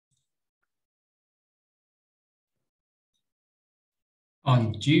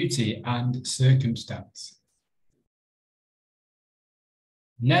on duty and circumstance.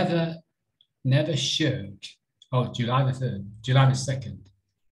 Never shirk. Oh, July the 3rd, July the 2nd.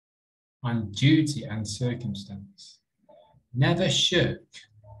 On duty and circumstance. Never shirk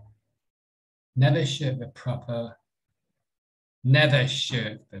the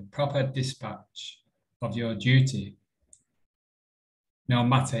proper dispatch of your duty, no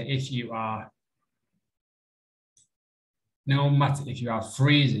matter if you are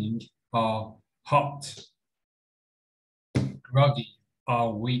freezing or hot, groggy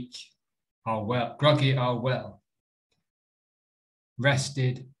or weak or well,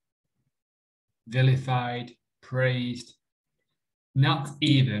 rested, vilified, praised, not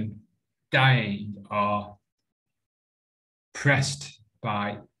even dying or pressed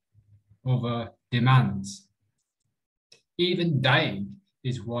by other demands. Even dying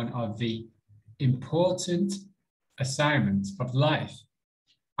is one of the important assignments of life,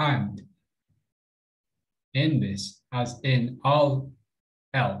 and in this, as in all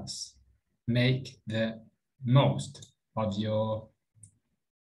else, make the most of your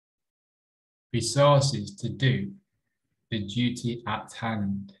resources to do the duty at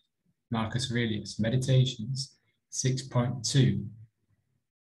hand. Marcus Aurelius, Meditations 6.2.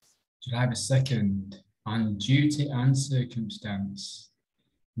 July the 2nd, on duty and circumstance.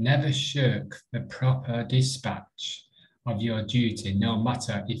 Never shirk the proper dispatch of your duty, no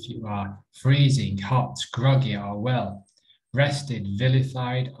matter if you are freezing, hot, groggy, or well, rested,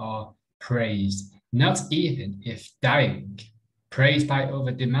 vilified, or praised, not even if dying, praised by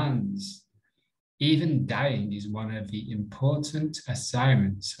other demands. Even dying is one of the important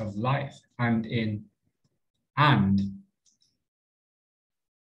assignments of life, and in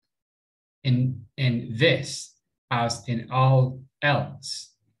this, as in all else,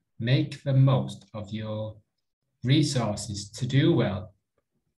 make the most of your resources to do well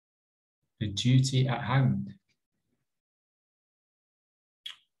the duty at hand.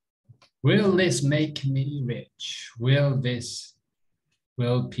 Will this make me rich? Will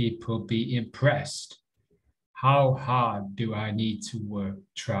people be impressed? How hard do I need to work?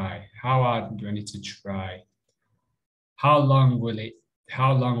 How hard do I need to try? How long will it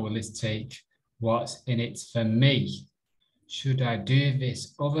take? What's in it for me? Should I do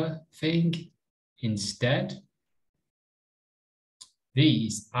this other thing instead?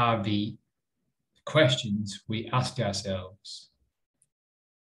 These are the questions we ask ourselves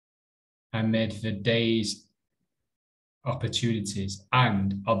amid the day's opportunities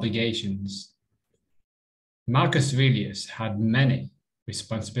and obligations. Marcus Aurelius had many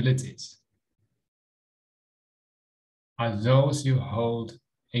responsibilities, as those who hold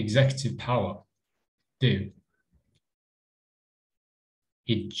executive power do.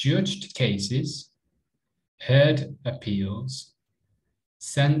 He judged cases, heard appeals,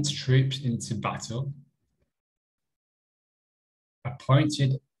 sent troops into battle,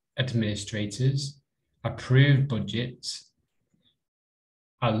 appointed administrators, approved budgets.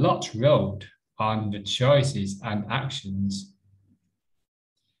 A lot rode on the choices and actions.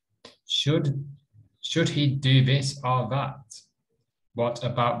 Should he do this or that? What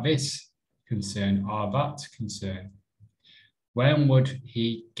about this concern or that concern? When would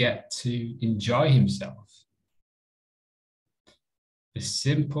he get to enjoy himself? The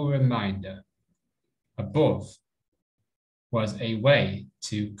simple reminder above was a way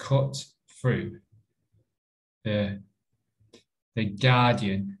to cut through the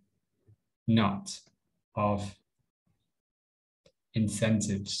guardian knot of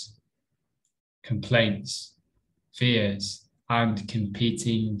incentives, complaints, fears, and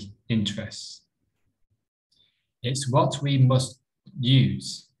competing interests. It's what we must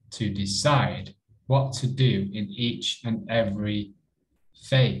use to decide what to do in each and every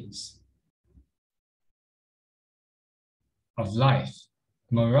phase of life.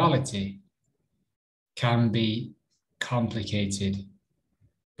 Morality can be complicated,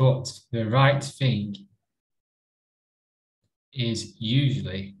 but the right thing is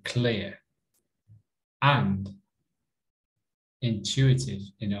usually clear and intuitive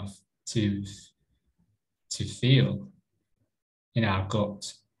enough to feel in our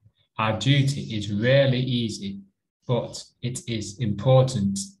gut. Our duty is rarely easy, but it is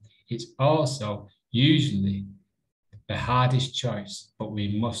important. It's also usually the hardest choice, but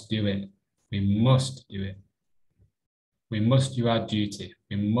we must do it. We must do it. We must do our duty.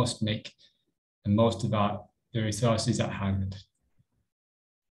 We must make the most of the resources at hand.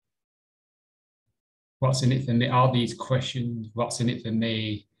 What's in it for me? All these questions, what's in it for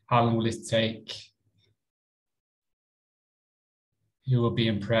me? How long will this take? Who will be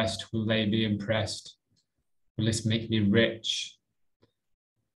impressed? Will they be impressed? Will this make me rich?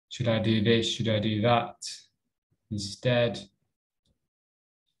 Should I do this? Should I do that? Instead,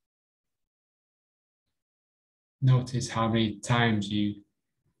 notice how many times you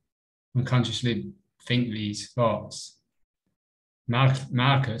unconsciously think these thoughts.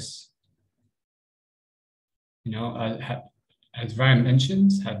 Marcus, as Ryan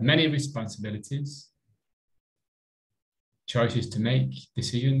mentioned, had many responsibilities, choices to make,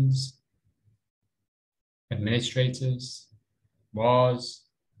 decisions, administrators, wars,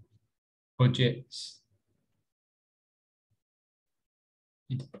 budgets.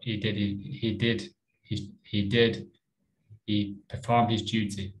 He performed his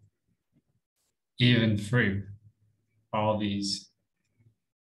duty, even through all these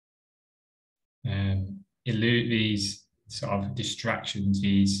these sort of distractions,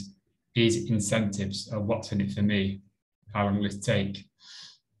 these incentives of what's in it for me, how long will it take?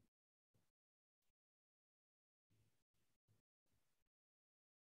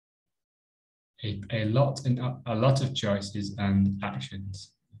 A lot of choices and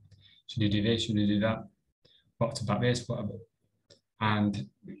actions. Should you do this? Should you do that? What about this? What about? And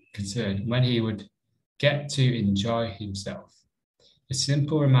concern when he would get to enjoy himself. A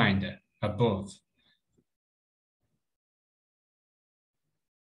simple reminder above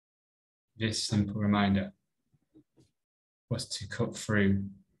this simple reminder was to cut through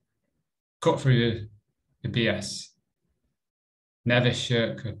the BS. Never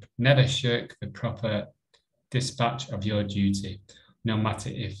shirk the proper dispatch of your duty, no matter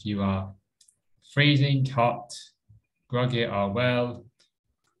if you are freezing, hot, groggy or well,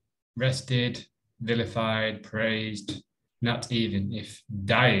 rested, vilified, praised, not even if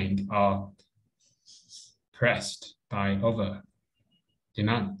dying or pressed by other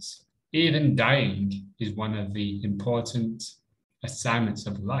demands. Even dying is one of the important assignments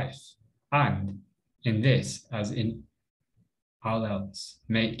of life. And in this, as in all else,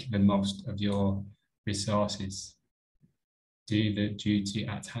 make the most of your resources. Do the duty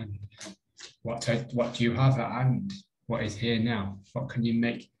at hand. What do you have at hand? What is here now? What can you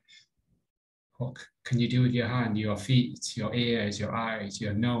make? What can you do with your hand, your feet, your ears, your eyes,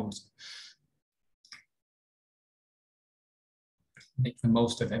 your nose? Make the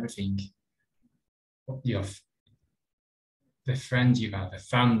most of everything. The friends you have, the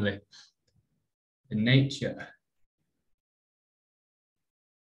family, the nature,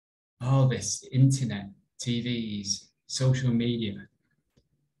 all this internet, TVs, social media.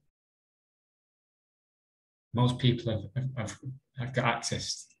 Most people have got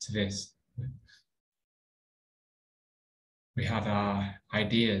access to this. We have our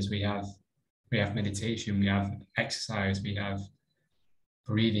ideas, we have meditation, we have exercise, we have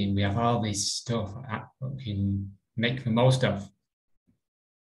breathing, we have all this stuff that we can make the most of.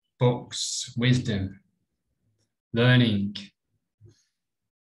 Books, wisdom, learning.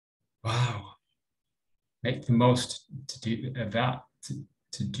 Wow. Make the most to do of that,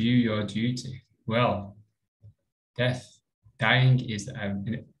 to do your duty. Well, dying is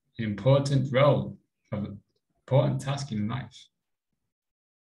an important role, an important task in life.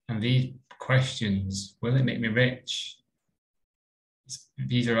 And these questions, will it make me rich?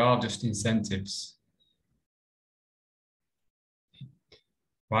 These are all just incentives.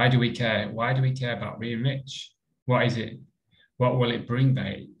 Why do we care? Why do we care about being rich? What is it? What will it bring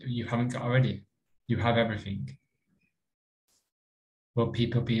back? You haven't got already. You have everything. Will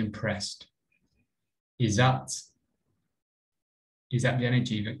people be impressed? Is that the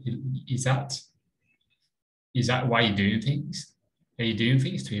energy? Is that why you're doing things? Are you doing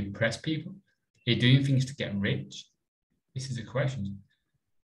things to impress people? Are you doing things to get rich? This is a question.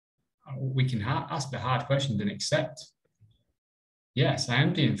 We can ask the hard questions and accept. Yes, I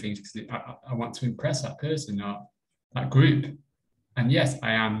am doing things because I want to impress that person or that group. And yes,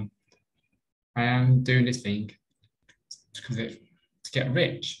 I am doing this thing to get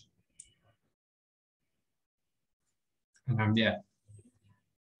rich. And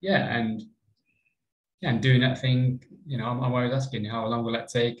and doing that thing, I'm always asking how long will that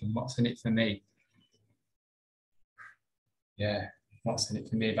take and what's in it for me? Yeah, what's in it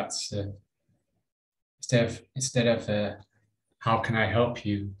for me? That's instead of how can I help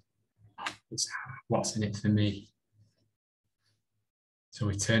you? It's what's in it for me. So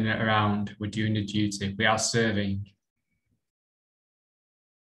we turn it around. We're doing the duty. We are serving.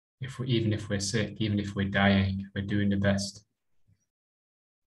 Even if we're sick, even if we're dying, we're doing the best.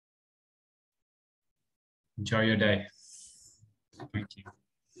 Enjoy your day. Thank you.